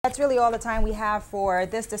That's really all the time we have for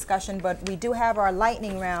this discussion, but we do have our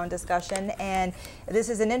lightning round discussion, and this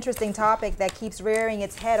is an interesting topic that keeps rearing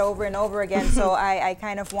its head over and over again, so I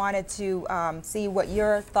kind of wanted to see what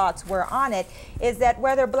your thoughts were on it, is that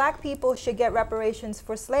whether black people should get reparations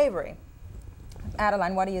for slavery.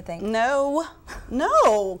 Adeline, what do you think? No,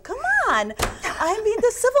 come on. I mean,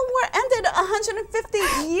 the Civil War ended 150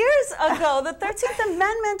 years ago. The 13th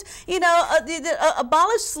Amendment,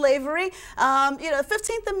 abolished slavery. The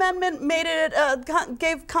 15th Amendment made it,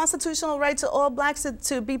 gave constitutional right to all blacks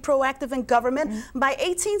to be proactive in government. Mm-hmm. By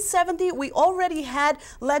 1870, we already had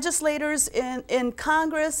legislators in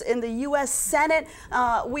Congress, in the U.S. Senate.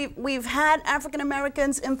 We've had African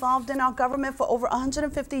Americans involved in our government for over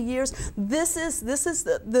 150 years.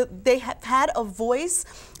 They have had a voice,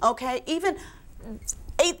 okay? Even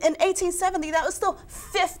in 1870, that was still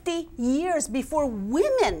 50 years before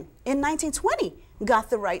women in 1920 got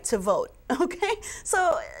the right to vote, okay?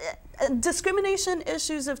 So discrimination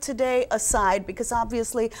issues of today aside, because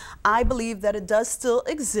obviously I believe that it does still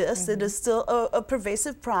exist. Mm-hmm. It is still a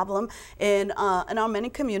pervasive problem in our many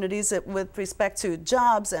communities with respect to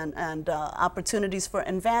jobs and opportunities for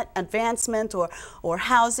advancement or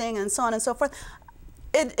housing and so on and so forth.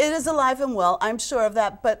 It is alive and well, I'm sure of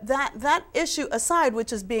that, but that issue aside,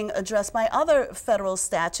 which is being addressed by other federal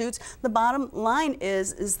statutes, the bottom line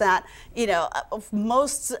is that,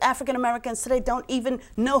 most African Americans today don't even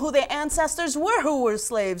know who their ancestors were who were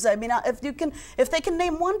slaves. I mean, if they can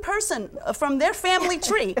name one person from their family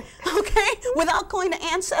tree, okay, without going to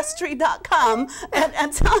Ancestry.com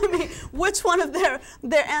and telling me which one of their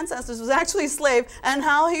ancestors was actually a slave and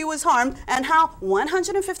how he was harmed and how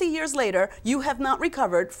 150 years later you have not recovered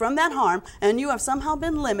from that harm and you have somehow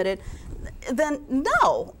been limited, then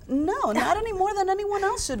no, not any more than anyone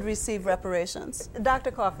else should receive reparations. Dr.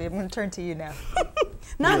 Koffi, I'm going to turn to you now.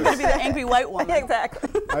 Now I'm going to be the angry white woman.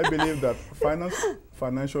 Exactly. I believe that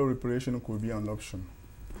financial reparation could be an option.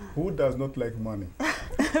 Who does not like money?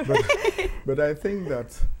 But I think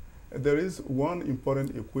that there is one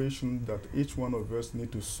important equation that each one of us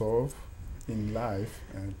need to solve in life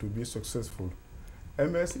to be successful.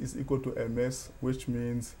 MS is equal to MS, which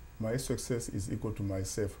means my success is equal to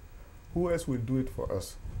myself. Who else will do it for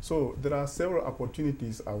us? So there are several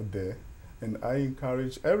opportunities out there, and I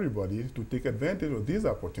encourage everybody to take advantage of these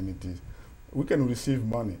opportunities. We can receive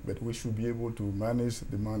money, but we should be able to manage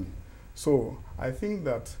the money. So I think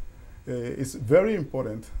that it's very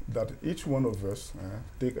important that each one of us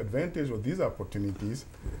take advantage of these opportunities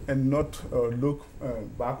and not look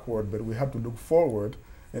backward, but we have to look forward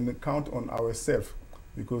and count on ourselves,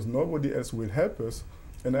 because nobody else will help us.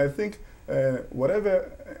 And I think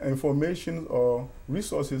whatever information or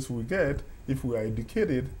resources we get, if we are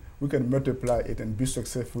educated, we can multiply it and be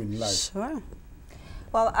successful in life. Sure.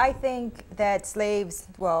 Well, I think that slaves,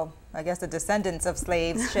 well, I guess the descendants of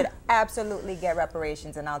slaves should absolutely get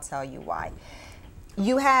reparations, and I'll tell you why.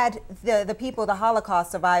 You had the people, the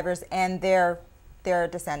Holocaust survivors, and their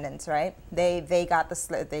descendants, right? They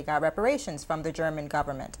got reparations from the German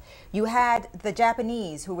government. You had the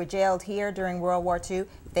Japanese who were jailed here during World War II.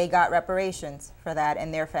 They got reparations for that,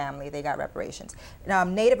 and their family, they got reparations.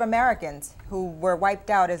 Native Americans who were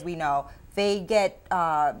wiped out, as we know, they get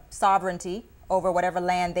sovereignty over whatever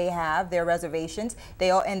land they have, their reservations.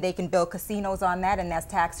 And they can build casinos on that, and that's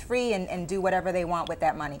tax-free, and do whatever they want with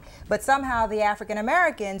that money. But somehow the African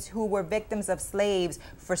Americans who were victims of slaves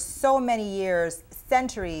for so many years,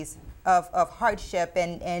 centuries of hardship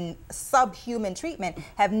and subhuman treatment,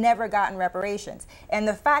 have never gotten reparations. And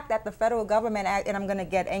the fact that the federal government, and I'm going to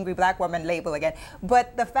get angry black woman label again,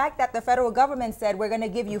 but the fact that the federal government said we're going to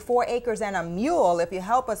give you 4 acres and a mule if you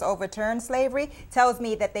help us overturn slavery tells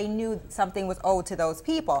me that they knew something was owed to those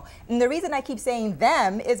people. And the reason I keep saying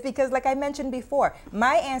them is because, like I mentioned before,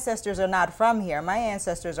 my ancestors are not from here. My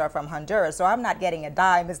ancestors are from Honduras, so I'm not getting a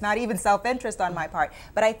dime. It's not even self-interest on my part.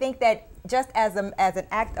 But I think that just as an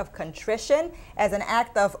act of contrition, as an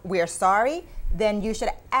act of we're sorry, then you should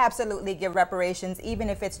absolutely give reparations, even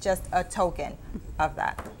if it's just a token of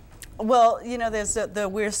that. Well, there's the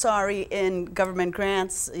we're sorry in government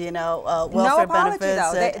grants, welfare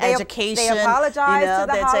benefits, education. They apologize to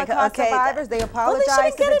the Holocaust survivors. They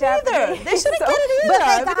apologize to the Japanese. They shouldn't get it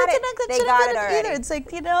either. But they got it already. It's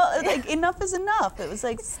like, enough is enough. It was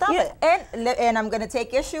like, stop it. And I'm going to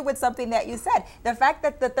take issue with something that you said. The fact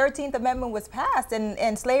that the 13th Amendment was passed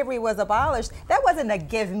and slavery was abolished, that wasn't a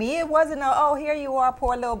give me. It wasn't a, oh, here you are,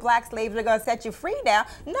 poor little black slaves, we're going to set you free now.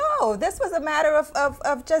 No, this was a matter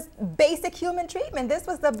of just basic human treatment. This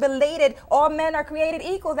was the belated, all men are created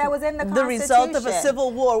equal that was in the Constitution. The result of a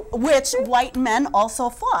civil war, which white men also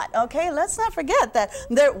fought. Okay, let's not forget that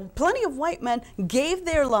plenty of white men gave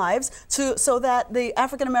their lives so that the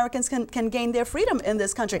African Americans can gain their freedom in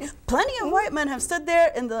this country. Plenty of white men have stood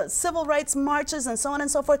there in the civil rights marches and so on and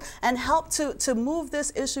so forth and helped to move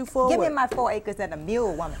this issue forward. Give me my 4 acres and a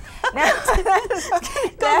mule, woman.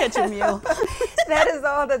 Go get your mule. That is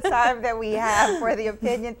all the time that we have for The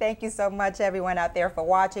Opinion. Thank you so much, everyone out there, for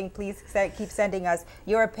watching. Please keep sending us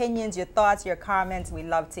your opinions, your thoughts, your comments. We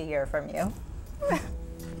love to hear from you.